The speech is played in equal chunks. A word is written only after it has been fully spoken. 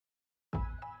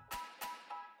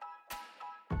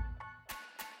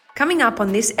Coming up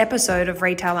on this episode of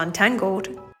Retail Untangled.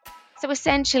 So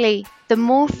essentially, the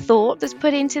more thought that's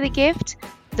put into the gift,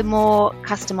 the more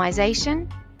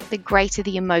customization, the greater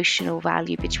the emotional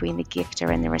value between the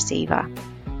gifter and the receiver.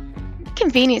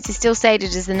 Convenience is still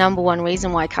stated as the number one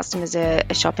reason why customers are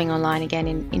shopping online again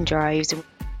in droves.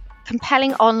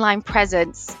 Compelling online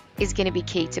presence is going to be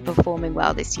key to performing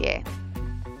well this year.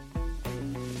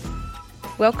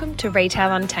 Welcome to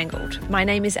Retail Untangled. My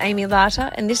name is Amie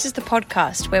and this is the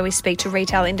podcast where we speak to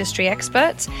retail industry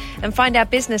experts and find out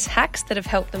business hacks that have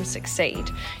helped them succeed.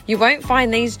 You won't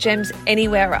find these gems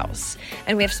anywhere else.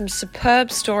 And we have some superb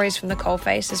stories from the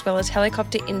coalface as well as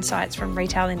helicopter insights from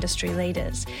retail industry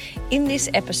leaders. In this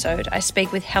episode, I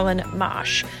speak with Helen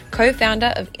Marsh,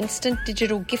 co-founder of instant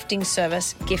digital gifting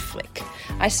service Giftflick.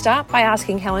 I start by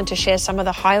asking Helen to share some of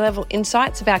the high-level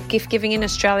insights about gift giving in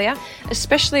Australia,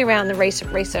 especially around the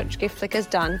recent research Giftflick has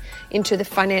done into the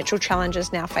financial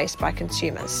challenges now faced by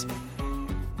consumers.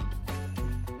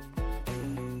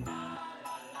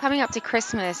 Coming up to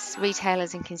Christmas,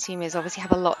 retailers and consumers obviously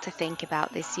have a lot to think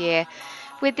about this year.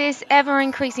 With this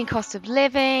ever-increasing cost of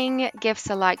living, gifts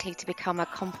are likely to become a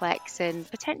complex and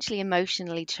potentially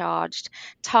emotionally charged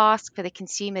task for the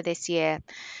consumer this year.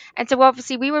 And so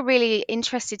obviously we were really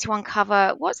interested to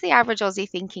uncover what's the average Aussie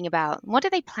thinking about? What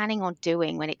are they planning on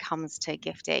doing when it comes to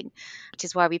gifting? Which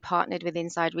is why we partnered with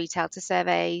Inside Retail to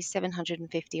survey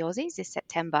 750 Aussies this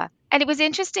September. And it was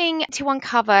interesting to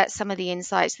uncover some of the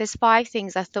insights. There's 5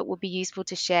 things I thought would be useful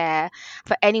to share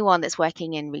for anyone that's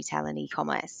working in retail and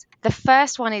e-commerce. The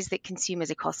first one is that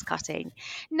consumers are cost cutting.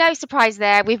 No surprise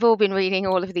there. We've all been reading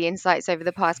all of the insights over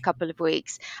the past couple of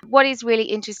weeks. What is really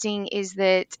interesting is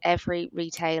that every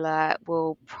retailer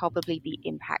will probably be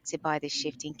impacted by this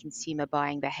shift in consumer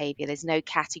buying behavior. There's no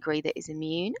category that is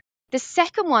immune. The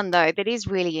second one, though, that is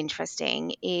really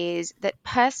interesting is that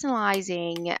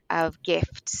personalizing of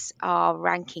gifts are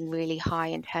ranking really high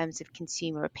in terms of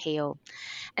consumer appeal.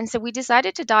 And so we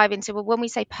decided to dive into, well, when we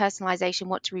say personalization,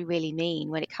 what do we really mean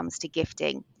when it comes to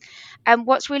gifting? And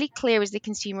what's really clear is the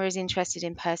consumer is interested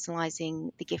in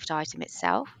personalizing the gift item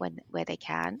itself where they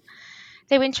can.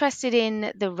 They're interested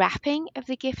in the wrapping of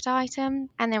the gift item,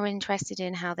 and they're interested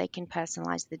in how they can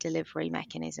personalize the delivery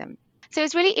mechanism. So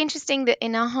it's really interesting that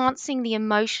in enhancing the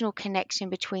emotional connection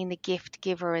between the gift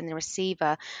giver and the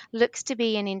receiver looks to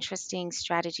be an interesting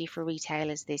strategy for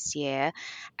retailers this year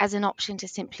as an option to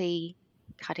simply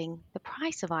cutting the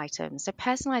price of items. So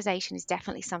personalization is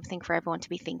definitely something for everyone to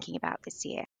be thinking about this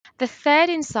year. The third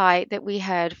insight that we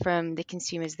heard from the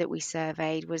consumers that we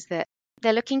surveyed was that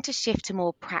they're looking to shift to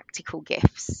more practical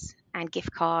gifts, and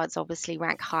gift cards obviously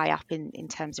rank high up in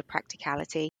terms of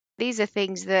practicality. These are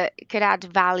things that could add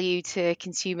value to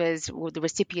consumers or the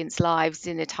recipients' lives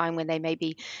in a time when they may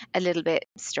be a little bit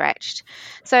stretched.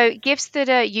 So gifts that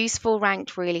are useful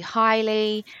ranked really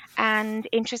highly, and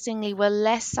interestingly were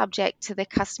less subject to the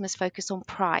customer's focus on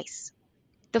price.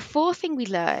 The fourth thing we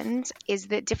learned is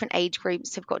that different age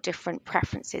groups have got different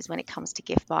preferences when it comes to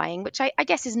gift buying, which I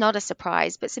guess is not a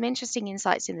surprise, but some interesting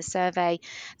insights in the survey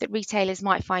that retailers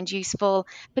might find useful,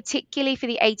 particularly for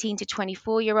the 18 to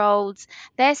 24-year-olds.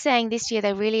 They're saying this year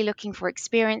they're really looking for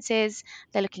experiences,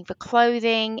 they're looking for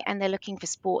clothing, and they're looking for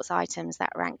sports items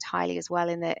that ranked highly as well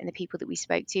in the people that we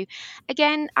spoke to.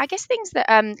 Again, I guess things that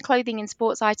clothing and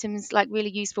sports items like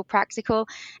really useful, practical,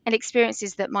 and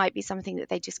experiences that might be something that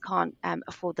they just can't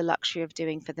afford the luxury of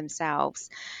doing for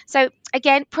themselves. So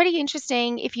again, pretty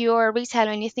interesting if you're a retailer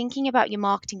and you're thinking about your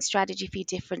marketing strategy for your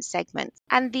different segments.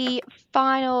 And the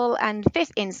final and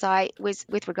fifth insight was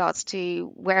with regards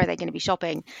to where are they going to be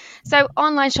shopping. So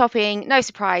online shopping, no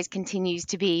surprise, continues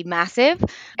to be massive.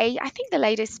 I think the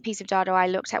latest piece of data I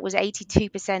looked at was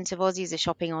 82% of Aussies are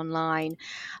shopping online.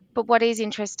 But what is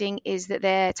interesting is that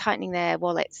they're tightening their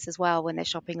wallets as well when they're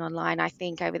shopping online. I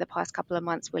think over the past couple of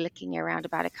months, we're looking around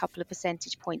about a couple of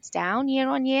percentage points down year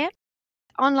on year.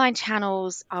 Online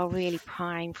channels are really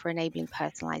prime for enabling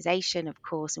personalization, of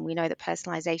course, and we know that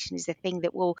personalization is the thing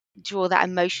that will draw that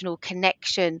emotional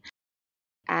connection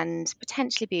and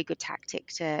potentially be a good tactic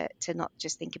to not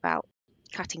just think about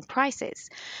cutting prices.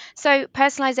 So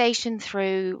personalization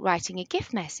through writing a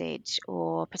gift message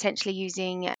or potentially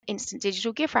using instant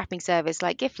digital gift wrapping service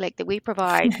like Giftflick that we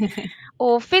provide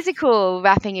or physical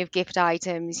wrapping of gift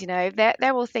items,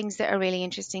 they're all things that are really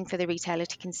interesting for the retailer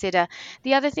to consider.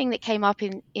 The other thing that came up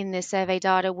in the survey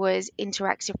data was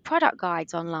interactive product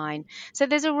guides online. So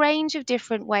there's a range of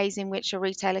different ways in which a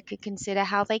retailer could consider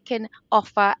how they can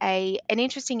offer an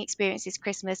interesting experience this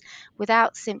Christmas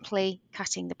without simply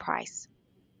cutting the price.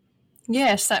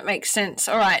 Yes, that makes sense.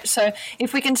 All right. So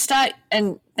if we can start,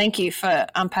 and thank you for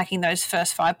unpacking those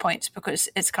first 5 points because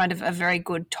it's kind of a very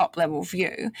good top level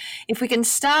view. If we can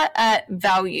start at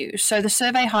value. So the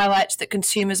survey highlights that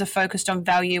consumers are focused on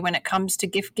value when it comes to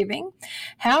gift giving.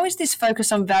 How is this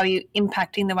focus on value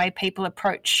impacting the way people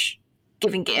approach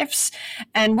giving gifts?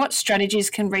 And what strategies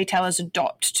can retailers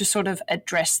adopt to sort of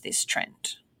address this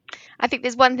trend? I think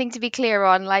there's one thing to be clear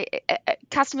on, like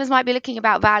customers might be looking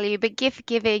about value, but gift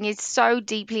giving is so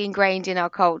deeply ingrained in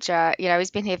our culture. It's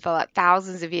been here for like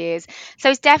thousands of years. So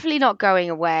it's definitely not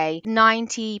going away.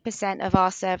 90% of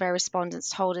our survey respondents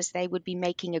told us they would be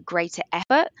making a greater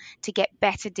effort to get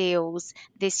better deals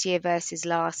this year versus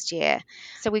last year.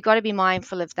 So we've got to be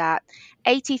mindful of that.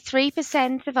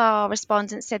 83% of our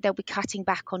respondents said they'll be cutting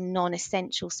back on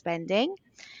non-essential spending.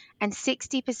 And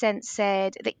 60%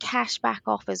 said that cashback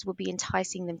offers would be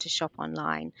enticing them to shop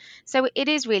online. So it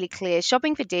is really clear.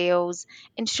 Shopping for deals,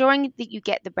 ensuring that you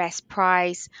get the best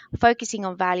price, focusing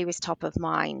on value is top of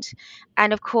mind.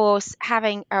 And of course,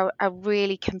 having a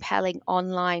really compelling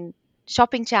online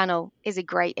shopping channel is a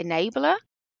great enabler.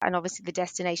 And obviously the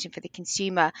destination for the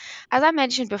consumer. As I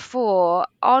mentioned before,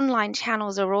 online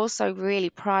channels are also really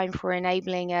prime for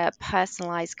enabling a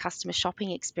personalized customer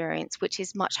shopping experience, which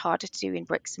is much harder to do in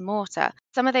bricks and mortar.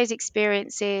 Some of those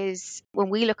experiences, when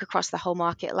we look across the whole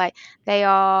market, like they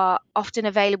are often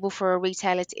available for a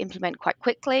retailer to implement quite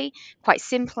quickly, quite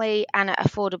simply, and at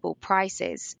affordable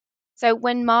prices. So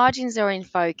when margins are in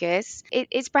focus,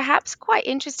 it's perhaps quite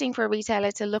interesting for a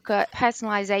retailer to look at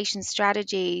personalization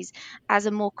strategies as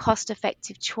a more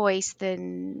cost-effective choice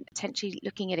than potentially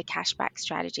looking at a cashback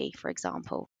strategy, for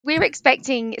example. We're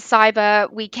expecting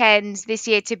Cyber Weekend this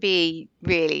year to be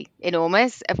really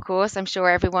enormous, of course. I'm sure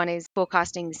everyone is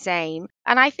forecasting the same.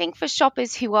 And I think for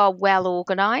shoppers who are well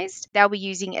organized, they'll be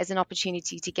using it as an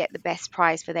opportunity to get the best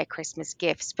price for their Christmas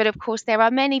gifts. But of course, there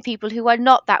are many people who are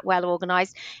not that well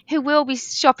organized who will be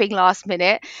shopping last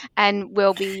minute and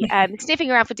will be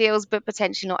sniffing around for deals, but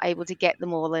potentially not able to get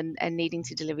them all and needing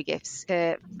to deliver gifts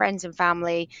to friends and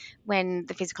family when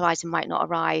the physical item might not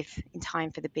arrive in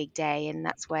time for the big day. And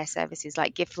that's where services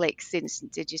like GiftFlix,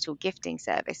 instant digital gifting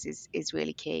service, is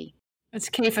really key. It's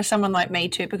key for someone like me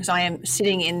too, because I am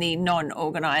sitting in the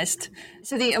non-organised.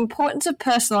 So the importance of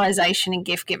personalisation in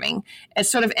gift giving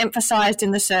is sort of emphasised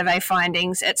in the survey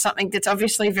findings. It's something that's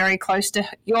obviously very close to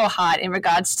your heart in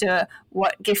regards to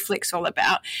what GiftFlix all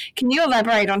about. Can you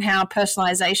elaborate on how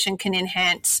personalisation can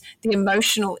enhance the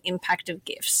emotional impact of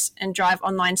gifts and drive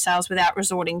online sales without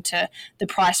resorting to the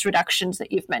price reductions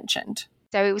that you've mentioned?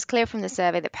 So it was clear from the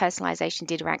survey that personalisation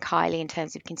did rank highly in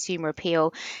terms of consumer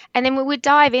appeal. And then we would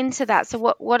dive into that.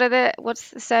 So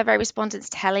what's the survey respondents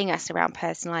telling us around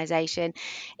personalisation?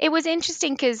 It was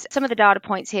interesting because some of the data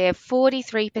points here,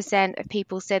 43% of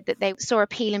people said that they saw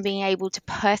appeal in being able to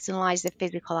personalise the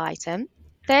physical item.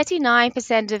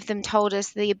 39% of them told us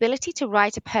the ability to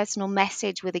write a personal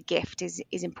message with a gift is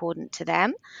important to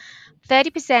them.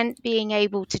 30% being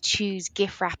able to choose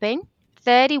gift wrapping.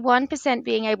 31%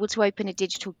 being able to open a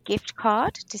digital gift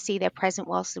card to see their present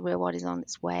whilst the real one is on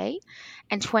its way.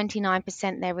 And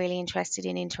 29% they're really interested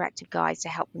in interactive guides to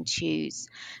help them choose.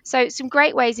 So some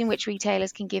great ways in which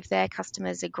retailers can give their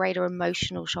customers a greater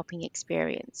emotional shopping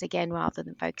experience, again, rather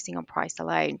than focusing on price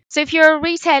alone. So if you're a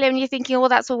retailer and you're thinking, oh, well,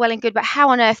 that's all well and good, but how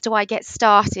on earth do I get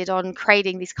started on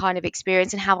creating this kind of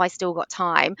experience and have I still got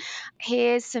time?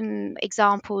 Here's some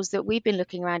examples that we've been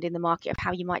looking around in the market of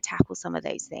how you might tackle some of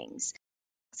those things.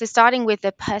 So starting with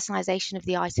the personalization of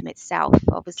the item itself,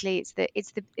 obviously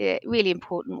it's the really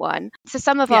important one. So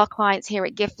some of our clients here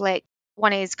at GiftFlix,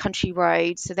 one is Country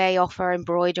Road. So they offer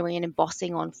embroidery and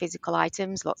embossing on physical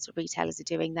items. Lots of retailers are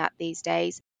doing that these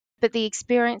days. But the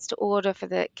experience to order for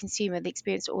the consumer, the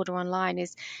experience to order online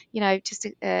is, just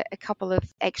a couple of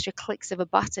extra clicks of a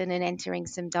button and entering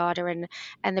some data,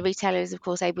 and the retailer is of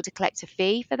course able to collect a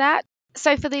fee for that.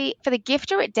 So for the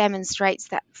gifter, it demonstrates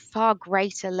that far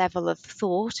greater level of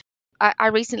thought. I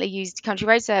recently used Country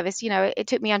Road service. It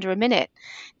took me under a minute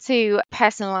to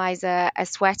personalize a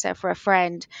sweater for a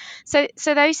friend. So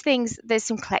those things, there's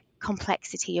some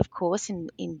complexity, of course,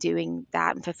 in doing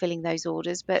that and fulfilling those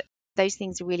orders, but those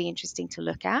things are really interesting to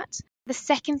look at. The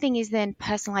second thing is then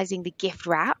personalizing the gift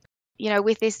wrap.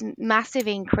 With this massive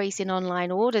increase in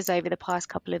online orders over the past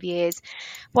couple of years,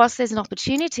 whilst there's an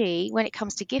opportunity when it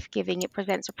comes to gift giving, it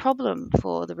presents a problem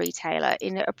for the retailer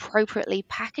in appropriately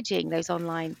packaging those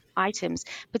online items,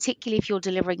 particularly if you're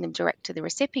delivering them direct to the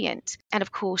recipient. And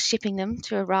of course, shipping them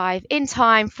to arrive in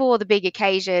time for the big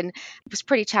occasion was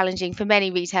pretty challenging for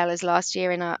many retailers last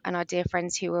year, and our dear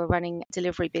friends who were running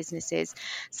delivery businesses.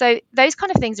 So those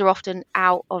kind of things are often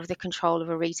out of the control of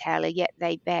a retailer, yet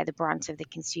they bear the brunt of the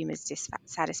consumer's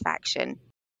dissatisfaction.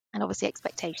 And obviously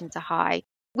expectations are high.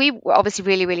 We were obviously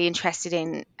really, really interested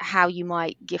in how you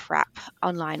might gift wrap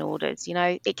online orders.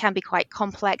 It can be quite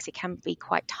complex, it can be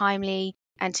quite timely.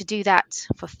 And to do that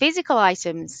for physical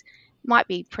items might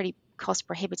be pretty cost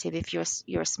prohibitive if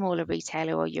you're a smaller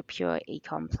retailer or you're a pure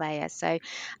e-com player. So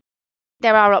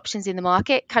there are options in the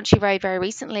market. Country Road very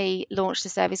recently launched a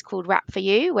service called Wrap for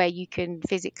You, where you can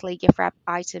physically gift wrap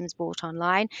items bought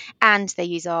online, and they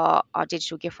use our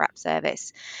digital gift wrap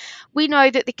service. We know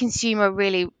that the consumer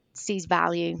really sees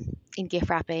value in gift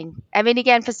wrapping. I mean,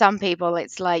 again, for some people,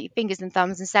 it's like fingers and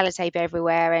thumbs and sellotape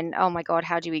everywhere, and oh my God,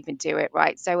 how do you even do it,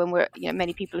 right? So when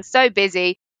many people are so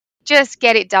busy, just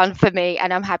get it done for me,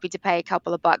 and I'm happy to pay a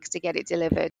couple of bucks to get it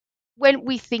delivered. When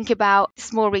we think about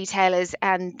small retailers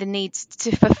and the need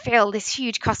to fulfill this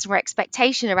huge customer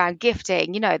expectation around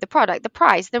gifting, the product, the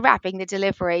price, the wrapping, the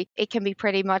delivery, it can be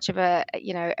pretty much of a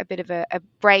bit of a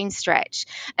brain stretch.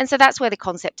 And so that's where the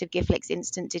concept of Giftlick's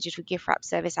instant digital gift wrap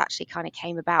service actually kind of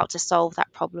came about, to solve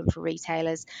that problem for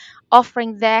retailers,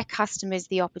 offering their customers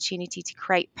the opportunity to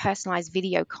create personalized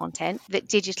video content that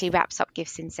digitally wraps up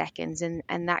gifts in seconds.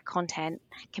 And that content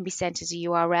can be sent as a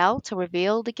URL to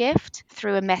reveal the gift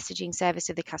through a messaging service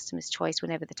of the customer's choice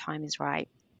whenever the time is right.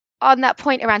 On that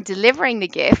point around delivering the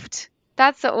gift,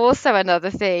 that's also another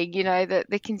thing, that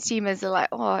the consumers are like,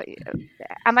 oh,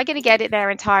 am I going to get it there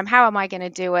in time? How am I going to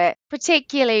do it?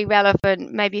 Particularly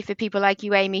relevant maybe for people like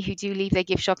you, Amie, who do leave their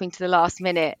gift shopping to the last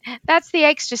minute. That's the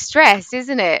extra stress,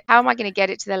 isn't it? How am I going to get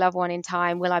it to the loved one in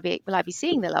time? Will I be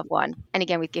seeing the loved one? And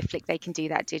again, with Giftlick, they can do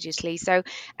that digitally. So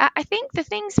I think the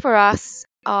things for us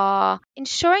are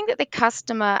ensuring that the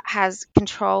customer has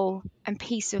control and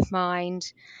peace of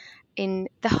mind in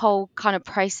the whole kind of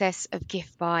process of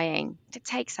gift buying, to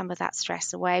take some of that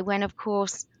stress away, when of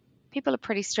course people are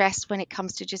pretty stressed when it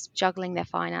comes to just juggling their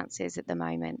finances at the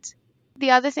moment.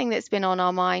 The other thing that's been on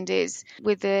our mind is,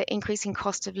 with the increasing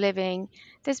cost of living,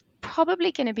 there's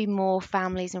probably going to be more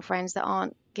families and friends that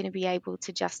aren't going to be able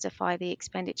to justify the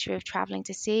expenditure of traveling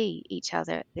to see each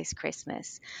other this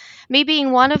Christmas. Me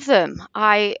being one of them,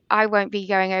 I won't be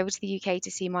going over to the UK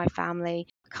to see my family.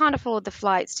 Can't afford the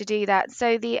flights to do that.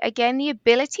 So the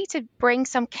ability to bring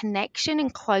some connection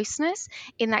and closeness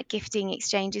in that gifting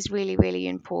exchange is really, really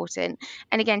important.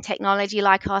 And again, technology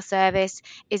like our service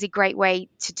is a great way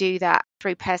to do that,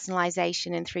 through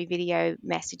personalisation and through video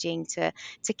messaging,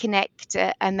 to connect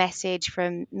a message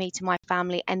from me to my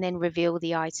family and then reveal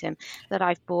the item that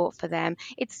I've bought for them.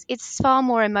 It's far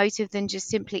more emotive than just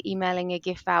simply emailing a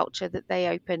gift voucher that they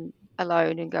open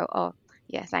alone and go, oh,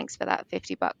 yeah, thanks for that,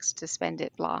 $50 to spend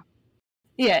it, blah.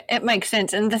 Yeah, it makes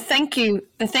sense. And the thank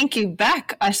you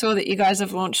back, I saw that you guys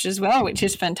have launched as well, which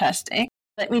is fantastic.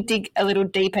 Let me dig a little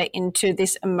deeper into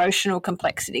this emotional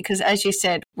complexity, because as you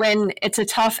said, when it's a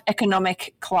tough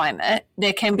economic climate,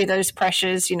 there can be those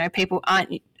pressures. People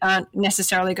aren't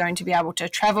necessarily going to be able to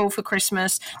travel for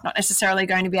Christmas, not necessarily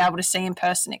going to be able to see in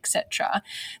person, etc.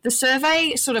 The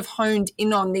survey sort of honed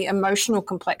in on the emotional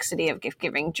complexity of gift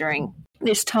giving during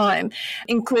this time,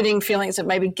 including feelings of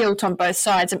maybe guilt on both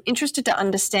sides. I'm interested to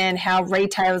understand how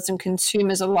retailers and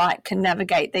consumers alike can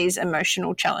navigate these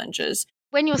emotional challenges.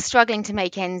 When you're struggling to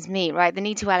make ends meet, right, the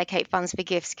need to allocate funds for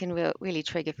gifts can really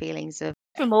trigger feelings of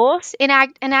remorse,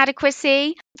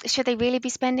 inadequacy. Should they really be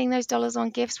spending those dollars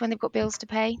on gifts when they've got bills to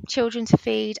pay, children to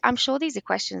feed? I'm sure these are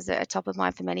questions that are top of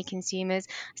mind for many consumers.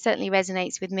 Certainly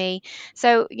resonates with me.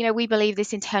 So, we believe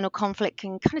this internal conflict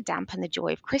can kind of dampen the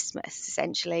joy of Christmas,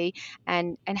 essentially,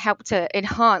 and help to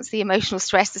enhance the emotional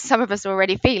stress that some of us are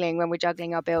already feeling when we're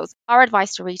juggling our bills. Our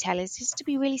advice to retailers is to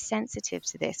be really sensitive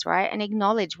to this, right, and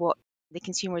acknowledge what the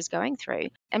consumer is going through,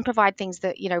 and provide things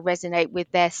that resonate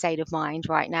with their state of mind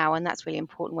right now. And that's really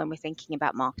important when we're thinking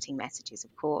about marketing messages,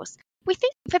 of course. We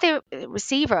think for the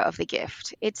receiver of the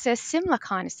gift, it's a similar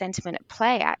kind of sentiment at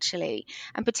play, actually,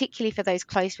 and particularly for those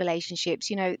close relationships,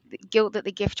 the guilt that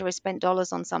the gifter has spent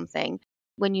dollars on something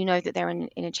when you know that they're in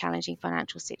a challenging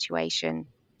financial situation.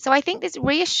 So I think there's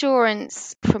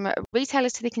reassurance from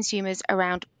retailers to the consumers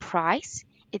around price.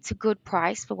 It's a good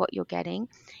price for what you're getting.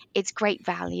 It's great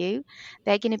value.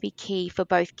 They're going to be key for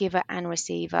both giver and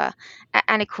receiver.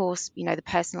 And of course, the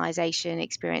personalization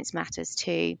experience matters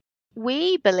too.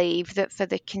 We believe that for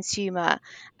the consumer,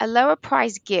 a lower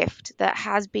price gift that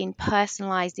has been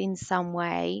personalized in some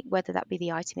way, whether that be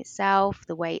the item itself,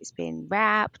 the way it's been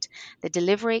wrapped, the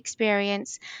delivery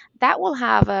experience, that will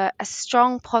have a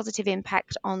strong positive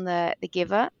impact on the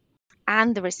giver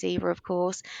and the receiver, of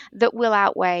course, that will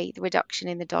outweigh the reduction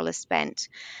in the dollars spent.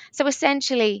 So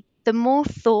essentially, the more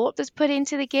thought that's put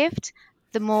into the gift,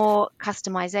 the more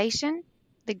customization,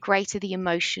 the greater the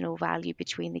emotional value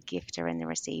between the gifter and the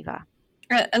receiver.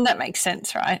 And that makes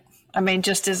sense, right? I mean,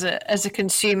 just as a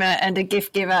consumer and a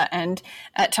gift giver, and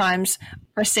at times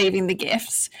receiving the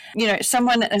gifts,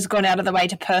 someone has gone out of the way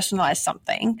to personalize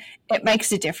something. It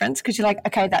makes a difference because you're like,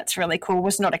 okay, that's really cool.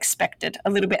 Was not expected,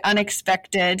 a little bit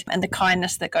unexpected, and the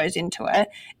kindness that goes into it.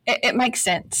 It makes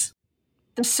sense.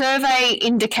 The survey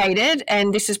indicated,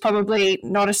 and this is probably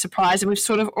not a surprise, and we've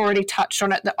sort of already touched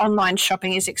on it, that online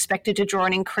shopping is expected to draw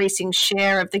an increasing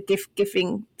share of the gift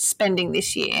giving spending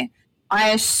this year.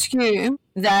 I assume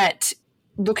that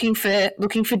looking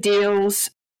for deals,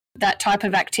 that type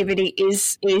of activity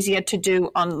is easier to do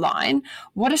online.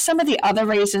 What are some of the other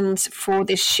reasons for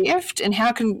this shift, and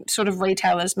how can sort of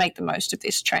retailers make the most of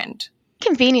this trend?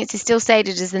 Convenience is still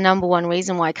stated as the number one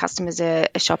reason why customers are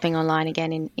shopping online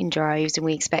again in droves, and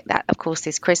we expect that, of course,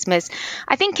 this Christmas.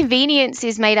 I think convenience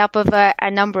is made up of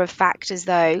a number of factors,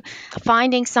 though.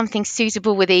 Finding something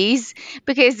suitable with ease,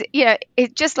 because,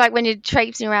 it's just like when you're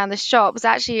traipsing around the shops,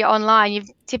 actually online,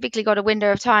 you've typically got a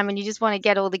window of time and you just want to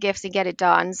get all the gifts and get it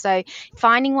done. So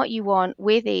finding what you want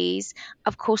with ease.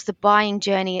 Of course, the buying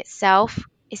journey itself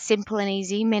is simple and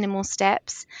easy, minimal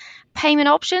steps. Payment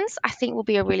options, I think, will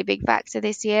be a really big factor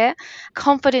this year.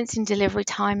 Confidence in delivery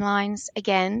timelines.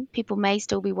 Again, people may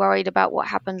still be worried about what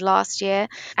happened last year.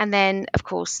 And then, of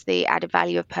course, the added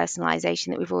value of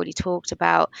personalization that we've already talked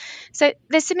about. So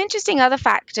there's some interesting other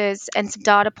factors and some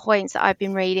data points that I've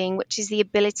been reading, which is the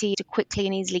ability to quickly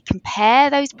and easily compare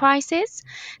those prices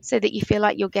so that you feel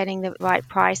like you're getting the right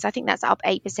price. I think that's up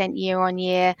 8% year on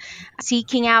year.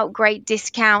 Seeking out great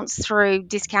discounts through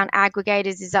discount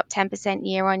aggregators is up 10%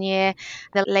 year on year.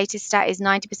 The latest stat is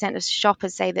 90% of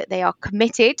shoppers say that they are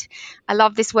committed. I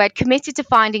love this word, committed to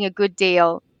finding a good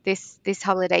deal this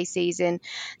holiday season.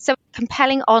 So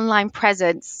compelling online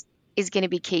presence is going to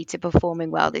be key to performing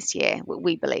well this year,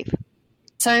 we believe.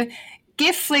 So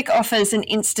GiftFlick offers an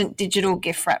instant digital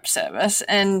gift wrap service,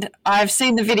 and I've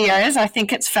seen the videos. I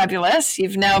think it's fabulous.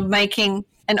 You've now making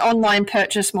an online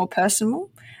purchase more personal.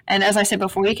 And as I said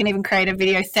before, you can even create a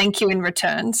video thank you in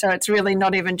return. So it's really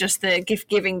not even just the gift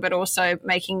giving, but also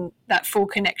making that full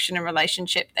connection and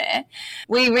relationship there.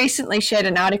 We recently shared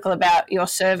an article about your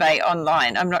survey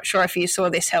online. I'm not sure if you saw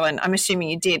this, Helen. I'm assuming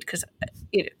you did because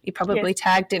you probably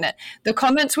tagged in it. The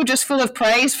comments were just full of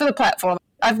praise for the platform.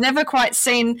 I've never quite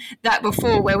seen that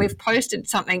before, where we've posted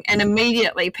something and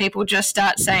immediately people just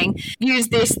start saying, use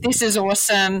this is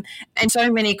awesome. And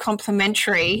so many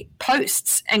complimentary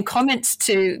posts and comments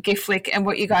to GiftFlick and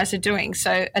what you guys are doing.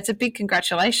 So it's a big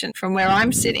congratulations from where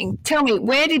I'm sitting. Tell me,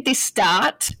 where did this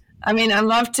start? I mean, I'd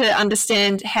love to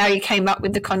understand how you came up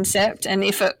with the concept, and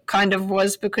if it kind of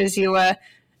was because you were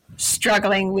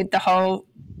struggling with the whole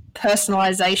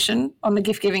personalisation on the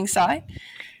gift giving side.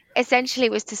 Essentially,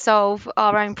 it was to solve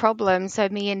our own problem. So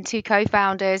me and two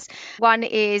co-founders, one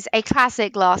is a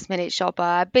classic last minute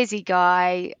shopper, busy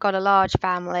guy, got a large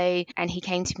family, and he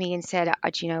came to me and said,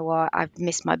 do you know what, I've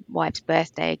missed my wife's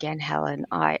birthday again, Helen.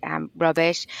 I am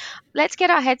rubbish. Let's get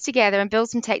our heads together and build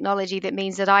some technology that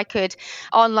means that I could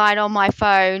online on my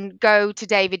phone go to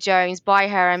David Jones, buy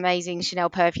her amazing Chanel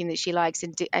perfume that she likes,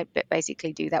 and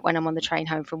basically do that when I'm on the train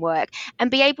home from work, and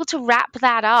be able to wrap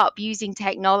that up using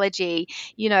technology,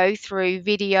 through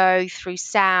video, through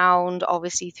sound,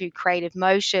 obviously through creative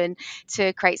motion,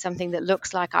 to create something that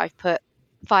looks like I've put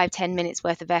 5-10 minutes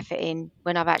worth of effort in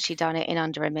when I've actually done it in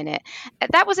under a minute.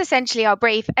 That was essentially our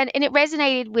brief, and it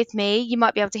resonated with me. You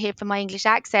might be able to hear from my English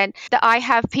accent that I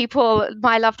have people,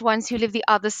 my loved ones, who live the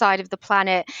other side of the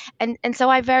planet, and so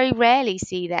I very rarely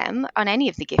see them on any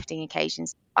of the gifting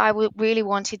occasions. I really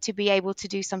wanted to be able to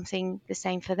do something the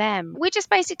same for them. We just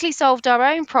basically solved our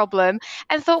own problem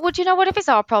and thought, well, do you know what? If it's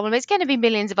our problem, it's going to be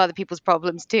millions of other people's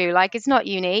problems too. Like, it's not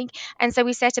unique. And so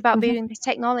we set about building this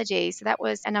technology. So that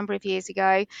was a number of years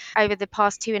ago. Over the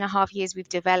past 2.5 years, we've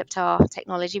developed our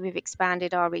technology. We've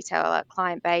expanded our retail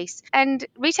client base. And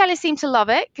retailers seem to love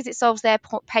it because it solves their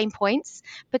pain points,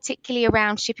 particularly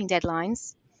around shipping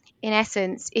deadlines. In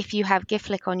essence, if you have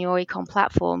GiftFlick on your e-com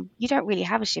platform, you don't really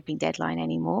have a shipping deadline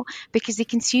anymore because the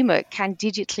consumer can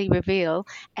digitally reveal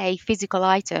a physical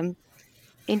item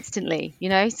instantly,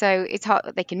 so it's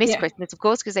hard. They can miss Yeah. Christmas, of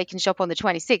course, because they can shop on the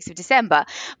 26th of December,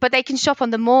 but they can shop on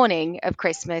the morning of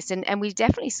Christmas. And we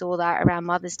definitely saw that around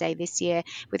Mother's Day this year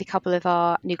with a couple of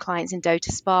our new clients in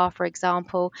Dota Spa, for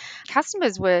example.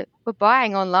 Customers were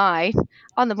buying online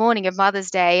on the morning of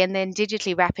Mother's Day and then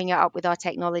digitally wrapping it up with our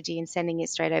technology and sending it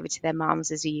straight over to their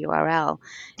mums as a URL.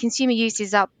 Consumer use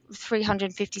is up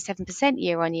 357%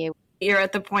 year on year. You're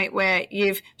at the point where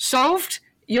you've solved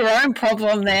your own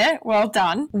problem there. Well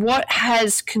done. What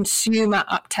has consumer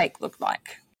uptake looked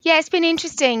like? Yeah, it's been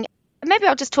interesting. Maybe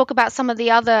I'll just talk about some of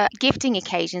the other gifting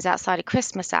occasions outside of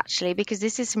Christmas, actually, because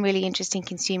this is some really interesting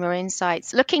consumer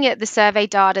insights. Looking at the survey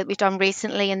data that we've done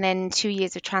recently and then 2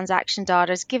 years of transaction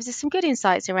data gives us some good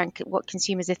insights around what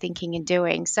consumers are thinking and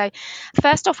doing. So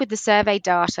first off with the survey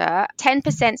data,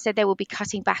 10% said they will be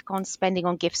cutting back on spending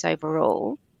on gifts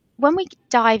overall. When we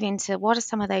dive into what are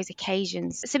some of those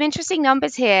occasions, some interesting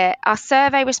numbers here. Our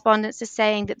survey respondents are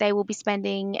saying that they will be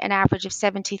spending an average of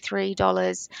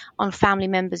 $73 on family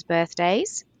members'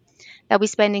 birthdays. They'll be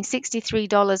spending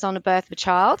 $63 on a birth of a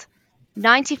child,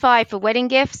 $95 for wedding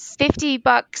gifts,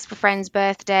 $50 for friend's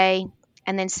birthday,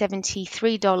 and then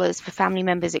 $73 for family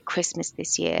members at Christmas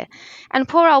this year. And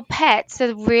poor old pets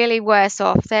are really worse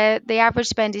off. The average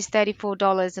spend is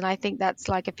 $34, and I think that's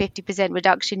like a 50%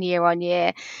 reduction year on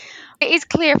year. It is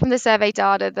clear from the survey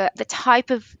data that the type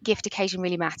of gift occasion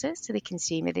really matters to the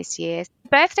consumer this year.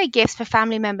 Birthday gifts for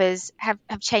family members have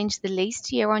changed the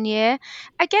least year on year.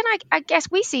 Again, I guess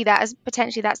we see that as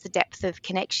potentially that's the depth of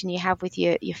connection you have with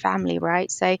your family, right?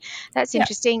 So that's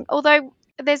interesting. Although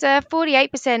there's a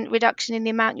 48% reduction in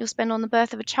the amount you'll spend on the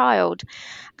birth of a child,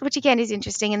 which again is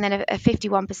interesting, and then a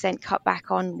 51% cut back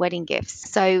on wedding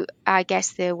gifts. So I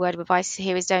guess the word of advice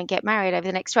here is don't get married over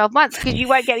the next 12 months because you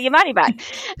won't get your money back.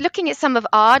 Looking at some of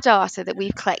our data that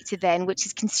we've collected then, which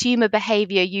is consumer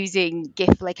behavior using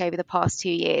Giftlick over the past 2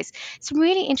 years, some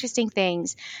really interesting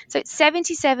things. So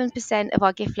 77% of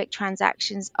our Giftlick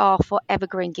transactions are for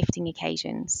evergreen gifting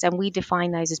occasions, and we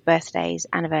define those as birthdays,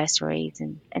 anniversaries,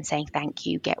 and saying thank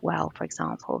you, get well, for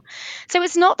example. So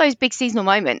it's not those big seasonal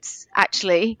moments,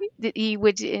 actually, that you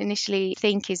would initially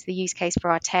think is the use case for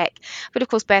our tech. But of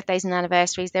course, birthdays and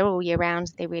anniversaries, they're all year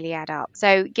round. They really add up.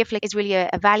 So Giftlick is really a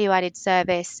value-added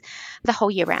service the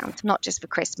whole year round, not just for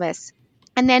Christmas.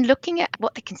 And then looking at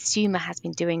what the consumer has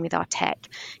been doing with our tech,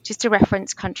 just to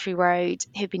reference Country Road,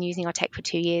 who've been using our tech for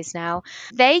 2 years now,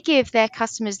 they give their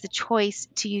customers the choice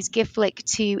to use Giftlick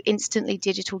to instantly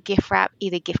digital gift wrap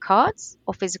either gift cards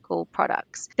or physical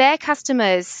products. Their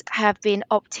customers have been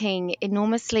opting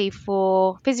enormously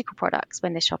for physical products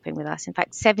when they're shopping with us. In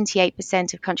fact,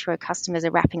 78% of Country Road customers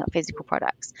are wrapping up physical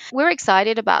products. We're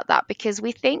excited about that because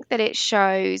we think that it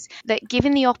shows that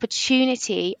given the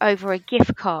opportunity over a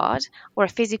gift card or a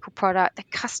physical product, the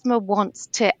customer wants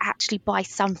to actually buy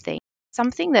something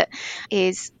that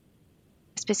is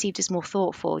perceived as more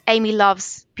thoughtful. Amie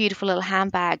loves beautiful little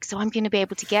handbags, so I'm going to be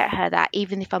able to get her that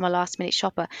even if I'm a last minute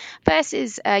shopper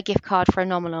versus a gift card for a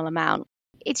nominal amount.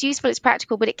 It's useful, it's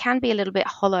practical, but it can be a little bit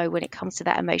hollow when it comes to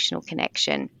that emotional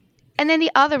connection. And then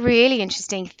the other really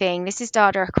interesting thing, this is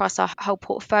data across our whole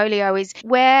portfolio, is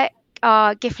where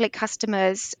our Giftlick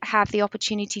customers have the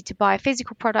opportunity to buy a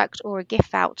physical product or a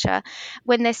gift voucher.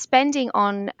 When they're spending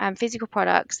on physical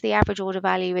products, the average order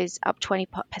value is up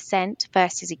 20%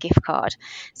 versus a gift card.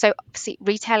 So obviously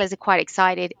retailers are quite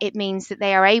excited. It means that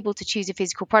they are able to choose a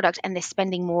physical product and they're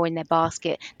spending more in their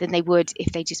basket than they would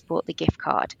if they just bought the gift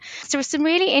card. So some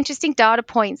really interesting data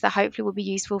points that hopefully will be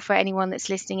useful for anyone that's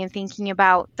listening and thinking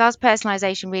about, does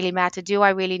personalization really matter? Do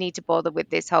I really need to bother with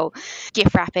this whole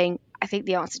gift wrapping? I think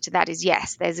the answer to that is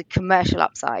yes, there's a commercial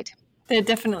upside. There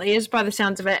definitely is by the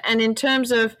sounds of it. And in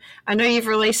terms of, I know you've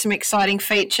released some exciting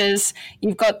features.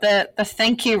 You've got the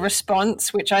thank you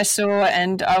response, which I saw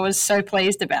and I was so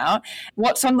pleased about.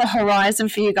 What's on the horizon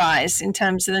for you guys in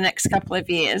terms of the next couple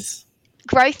of years?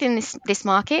 Growth in this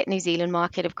market, New Zealand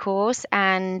market, of course,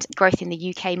 and growth in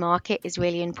the UK market is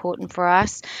really important for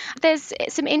us. There's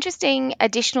some interesting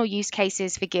additional use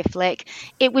cases for Giftlick.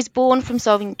 It was born from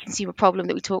solving a consumer problem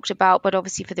that we talked about, but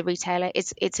obviously for the retailer,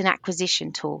 it's an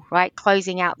acquisition tool, right?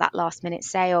 Closing out that last minute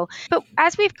sale. But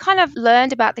as we've kind of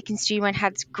learned about the consumer and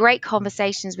had great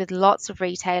conversations with lots of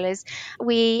retailers,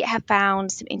 we have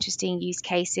found some interesting use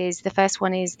cases. The first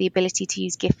one is the ability to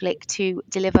use Giftlick to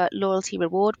deliver loyalty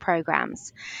reward programs.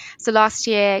 programs. So last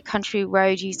year, Country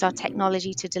Road used our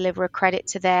technology to deliver a credit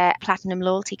to their Platinum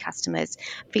loyalty customers,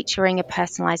 featuring a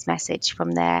personalised message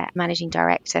from their managing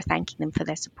director thanking them for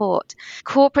their support.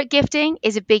 Corporate gifting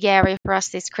is a big area for us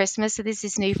this Christmas, so this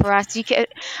is new for us.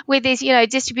 With this,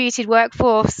 distributed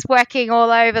workforce working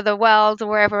all over the world or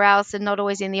wherever else and not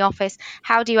always in the office,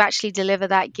 how do you actually deliver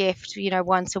that gift,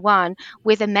 one-to-one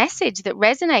with a message that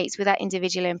resonates with that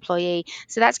individual employee?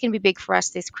 So that's going to be big for us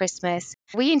this Christmas.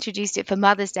 We introduced it for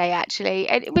Mother's Day, actually,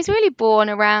 and it was really born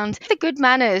around the good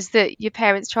manners that your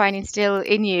parents try and instill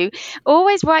in you.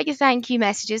 Always write your thank you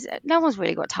messages. No one's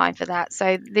really got time for that.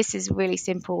 So this is really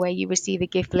simple, where you receive a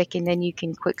gift lick and then you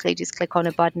can quickly just click on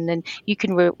a button and you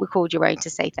can record your own to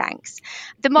say thanks.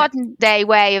 The modern day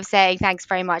way of saying thanks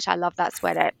very much, I love that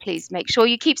sweater, please make sure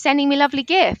you keep sending me lovely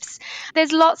gifts.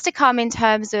 There's lots to come in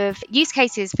terms of use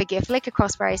cases for gift lick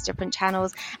across various different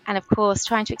channels, and of course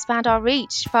trying to expand our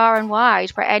reach far and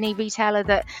wide for any retailer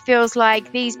that feels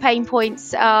like these pain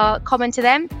points are common to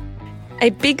them. A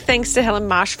big thanks to Helen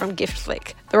Marsh from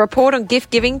GiftFlick. The report on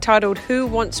gift giving titled Who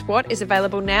Wants What is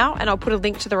available now, and I'll put a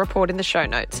link to the report in the show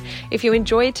notes. If you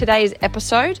enjoyed today's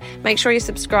episode, make sure you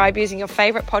subscribe using your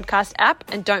favourite podcast app,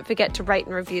 and don't forget to rate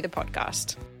and review the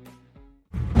podcast.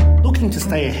 Looking to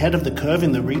stay ahead of the curve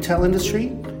in the retail industry?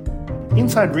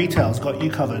 Inside Retail's got you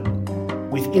covered.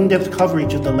 With in-depth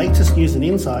coverage of the latest news and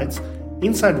insights,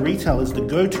 Inside Retail is the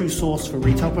go-to source for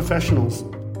retail professionals.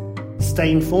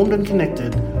 Stay informed and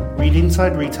connected. Read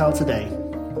Inside Retail today.